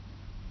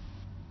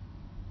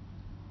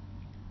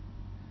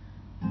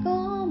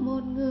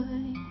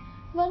người,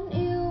 vẫn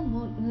yêu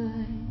một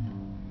người,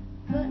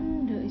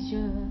 vẫn đợi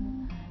chờ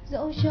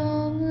dẫu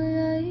cho người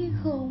ấy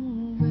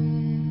không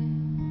về.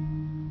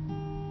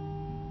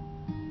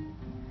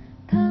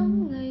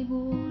 Tháng ngày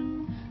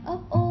buồn ấp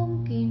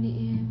ôm kỷ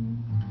niệm,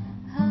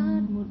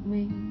 hát một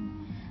mình,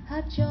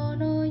 hát cho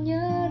nó